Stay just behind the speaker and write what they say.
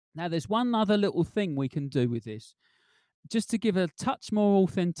Now, there's one other little thing we can do with this, just to give a touch more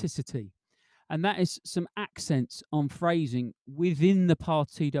authenticity, and that is some accents on phrasing within the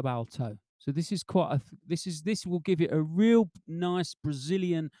Partido Alto. So this is quite a this will give it a real nice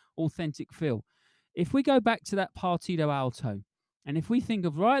Brazilian authentic feel. If we go back to that Partido Alto, and if we think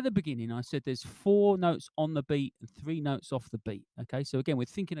of right at the beginning, I said there's 4 notes on the beat and 3 notes off the beat. Okay, so again, we're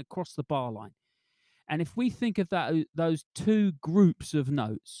thinking across the bar line. And if we think of that those 2 groups of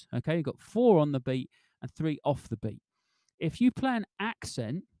notes, okay, you've got 4 on the beat and 3 off the beat. If you play an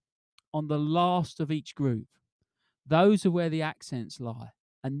accent on the last of each group, those are where the accents lie,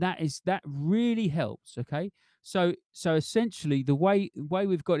 and that really helps. Okay, so essentially the way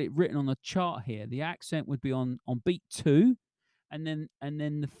we've got it written on the chart here, the accent would be on beat 2, and then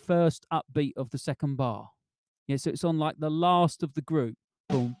the first upbeat of the second bar. Yeah, so it's on like the last of the group.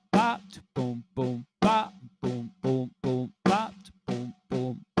 Boom bop, boom boom bop, boom boom boom bop, boom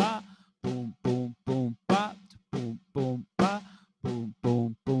boom bop, boom boom boom bop, boom boom bop, boom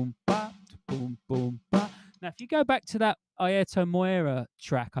boom boom bop, boom boom bop. Now, if you go back to that Ayrton Moira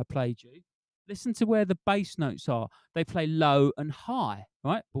track I played you, listen to where the bass notes are. They play low and high,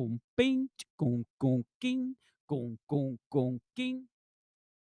 right? Boom, bing, gong, gong, ging, gong, gong, gong, ging.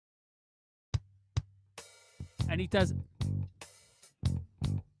 And he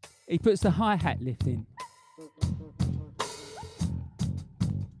puts the hi-hat lift in.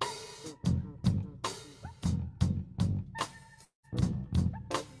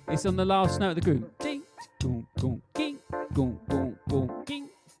 It's on the last note of the group. Ding, gong, gong, ging, gong, gong, gong, ging,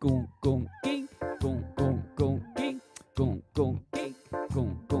 gong, gong, ging, gong, gong, gong, ging, gong, gong, ging,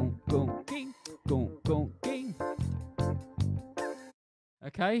 gong, gong, gong, ging, gong, gong, ging.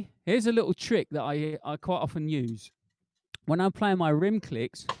 Okay, here's a little trick that I quite often use. When I'm playing my rim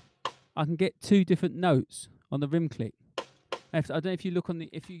clicks, I can get 2 different notes on the rim click. I don't know if you look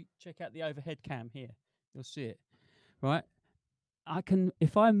if you check out the overhead cam here, you'll see it, right? I can,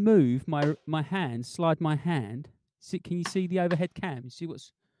 if I move my hand, slide my hand. Can you see the overhead cam? You see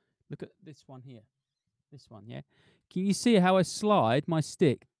look at this one here, this one, yeah. Can you see how I slide my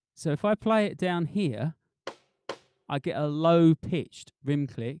stick? So if I play it down here, I get a low pitched rim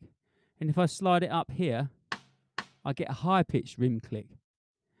click, and if I slide it up here, I get a high pitched rim click.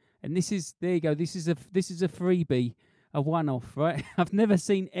 And there you go. This is a freebie, a one-off, right? I've never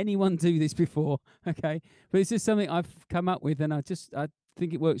seen anyone do this before, okay? But it's just something I've come up with, and I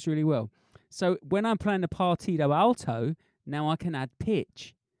think it works really well. So when I'm playing the Partido Alto, now I can add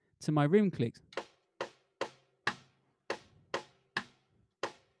pitch to my rim clicks.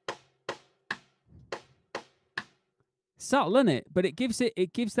 Subtle, isn't it? But it gives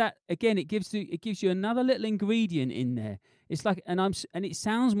you another little ingredient in there. It's like, and it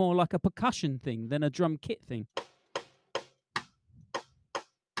sounds more like a percussion thing than a drum kit thing.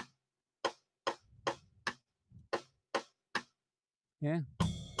 Yeah.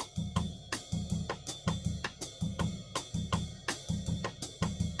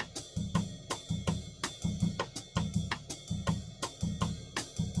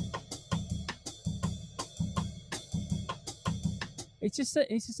 It's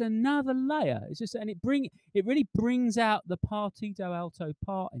just another layer. It really brings out the Partido Alto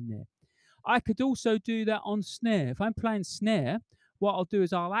part in there. I could also do that on snare. If I'm playing snare, what I'll do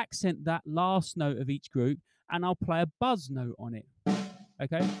is I'll accent that last note of each group, and I'll play a buzz note on it.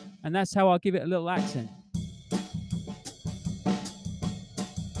 Okay, and that's how I'll give it a little accent.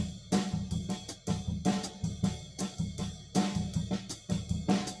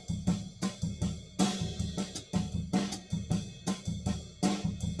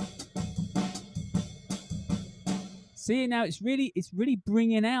 See, now it's really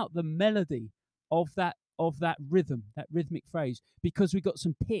bringing out the melody of that rhythm, that rhythmic phrase, because we've got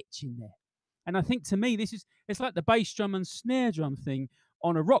some pitch in there. And I think, to me, it's like the bass drum and snare drum thing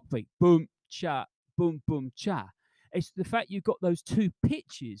on a rock beat. Boom, cha, boom, boom, cha. It's the fact you've got those 2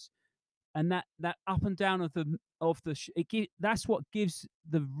 pitches, and that up and down of the that's what gives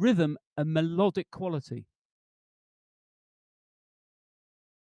the rhythm a melodic quality.